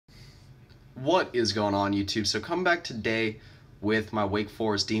What is going on, YouTube? So coming back today with my Wake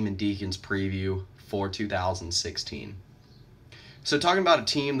Forest Deacons preview for 2016. So talking about a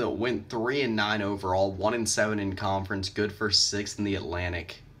team that went 3-9 overall, 1-7 in conference, good for 6th in the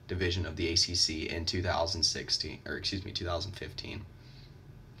Atlantic division of the ACC in 2015.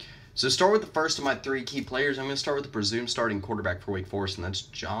 So start with the first of my three key players. I'm going to start with the presumed starting quarterback for Wake Forest, and that's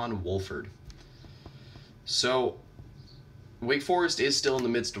John Wolford. So Wake Forest is still in the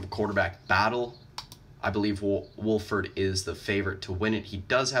midst of a quarterback battle. I believe Wolford is the favorite to win it. He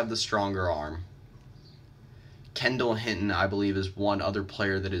does have the stronger arm. Kendall Hinton, I believe, is one other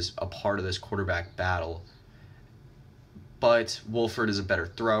player that is a part of this quarterback battle. But Wolford is a better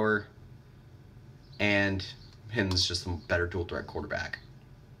thrower, and Hinton's just a better dual threat quarterback.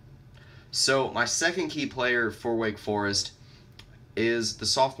 So my second key player for Wake Forest is the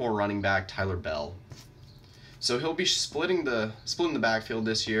sophomore running back, Tyler Bell. So he'll be splitting the backfield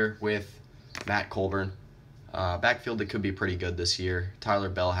this year with Matt Colburn. Backfield that could be pretty good this year. Tyler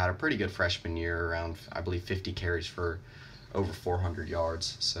Bell had a pretty good freshman year, around, I believe, 50 carries for over 400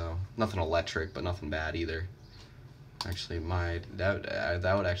 yards. So nothing electric, but nothing bad either. Actually,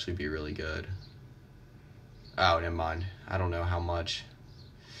 that would actually be really good. Oh, never mind. I don't know how much.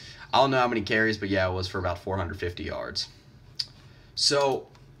 I don't know how many carries, but yeah, it was for about 450 yards. So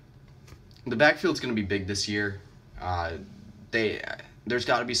the backfield's going to be big this year. There's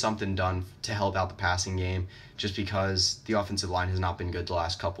got to be something done to help out the passing game, just because the offensive line has not been good the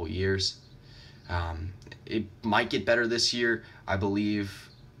last couple years. It might get better this year. I believe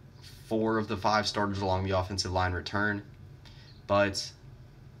 4 of the 5 starters along the offensive line return. But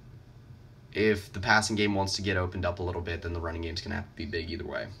if the passing game wants to get opened up a little bit, then the running game's going to have to be big either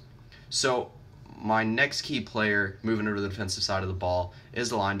way. So my next key player, moving over to the defensive side of the ball, is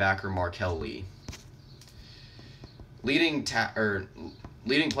the linebacker Markel Lee. Leading player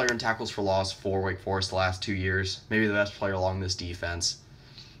in tackles for loss for Wake Forest the last 2 years. Maybe the best player along this defense.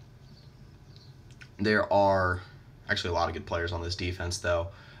 There are actually a lot of good players on this defense, though.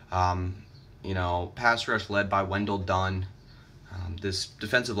 Pass rush led by Wendell Dunn. This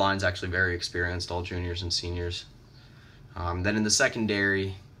defensive line is actually very experienced, all juniors and seniors. Then in the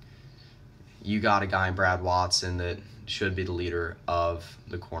secondary, you got a guy in Brad Watson that should be the leader of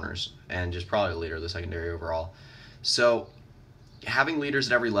the corners and just probably the leader of the secondary overall. So having leaders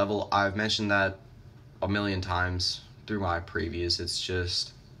at every level, I've mentioned that a million times through my previews.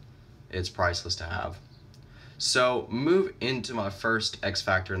 It's priceless to have. So move into my first X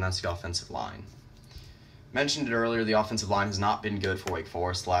factor, and that's the offensive line. Mentioned it earlier, the offensive line has not been good for Wake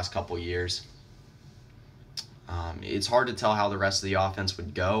Forest the last couple years. It's hard to tell how the rest of the offense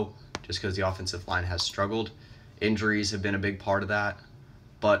would go, just because the offensive line has struggled. Injuries have been a big part of that.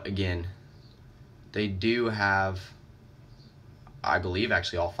 But again, they do have, I believe,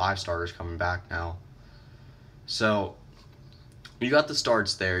 actually all 5 starters coming back now. So you got the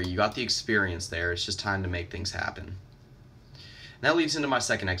starts there. You got the experience there. It's just time to make things happen. And that leads into my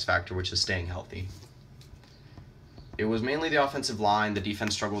second X factor, which is staying healthy. It was mainly the offensive line. The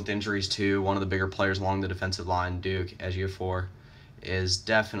defense struggled with injuries too. One of the bigger players along the defensive line, Duke, Ejiofor, is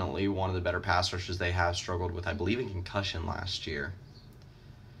definitely one of the better pass rushers they have. Struggled with, I believe, a concussion last year.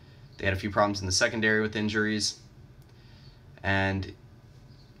 They had a few problems in the secondary with injuries. And,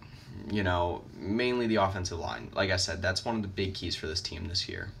 mainly the offensive line. Like I said, that's one of the big keys for this team this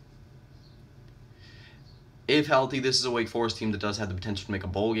year. If healthy, this is a Wake Forest team that does have the potential to make a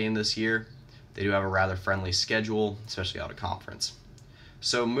bowl game this year. They do have a rather friendly schedule, especially out of conference.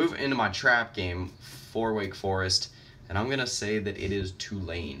 So move into my trap game for Wake Forest, and I'm going to say that it is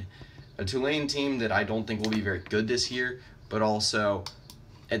Tulane. A Tulane team that I don't think will be very good this year, but also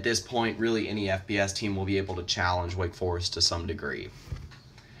at this point, really any FBS team will be able to challenge Wake Forest to some degree.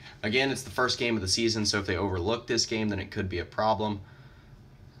 Again, it's the first game of the season, so if they overlook this game, then it could be a problem.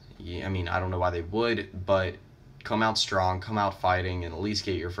 I don't know why they would, but come out strong, come out fighting, and at least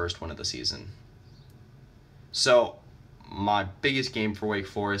get your first win of the season. So my biggest game for Wake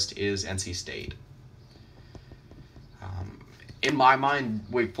Forest is NC State. In my mind,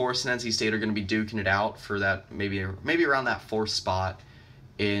 Wake Forest and NC State are going to be duking it out for that maybe around that 4th spot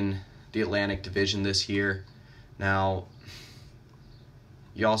in the Atlantic Division this year. Now,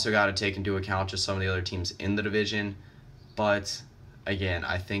 you also got to take into account just some of the other teams in the division, but again,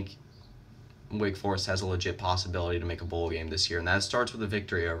 I think Wake Forest has a legit possibility to make a bowl game this year, and that starts with a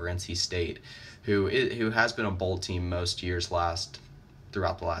victory over NC State, who has been a bowl team most years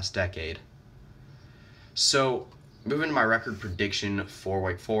throughout the last decade. So, moving to my record prediction for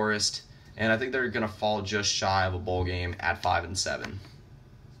Wake Forest, and I think they're going to fall just shy of a bowl game at 5-7.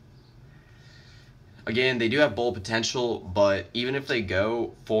 Again, they do have bowl potential, but even if they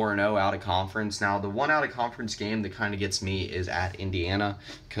go 4-0 out of conference, now the one out of conference game that kind of gets me is at Indiana,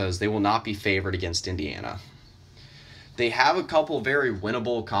 because they will not be favored against Indiana. They have a couple very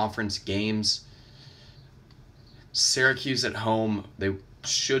winnable conference games. Syracuse at home, they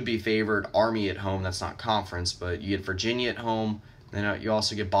should be favored. Army at home, that's not conference, but you get Virginia at home. Then you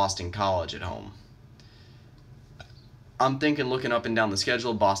also get Boston College at home. I'm thinking, looking up and down the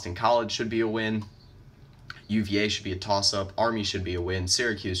schedule, Boston College should be a win. UVA should be a toss-up. Army should be a win.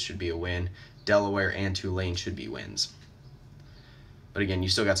 Syracuse should be a win. Delaware and Tulane should be wins. But again, you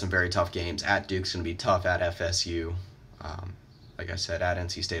still got some very tough games. At Duke's going to be tough. At FSU. Like I said, at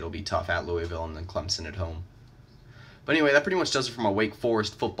NC State will be tough. At Louisville, and then Clemson at home. But anyway, that pretty much does it for my Wake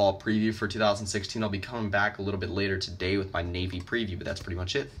Forest football preview for 2016. I'll be coming back a little bit later today with my Navy preview, but that's pretty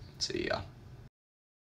much it. See ya.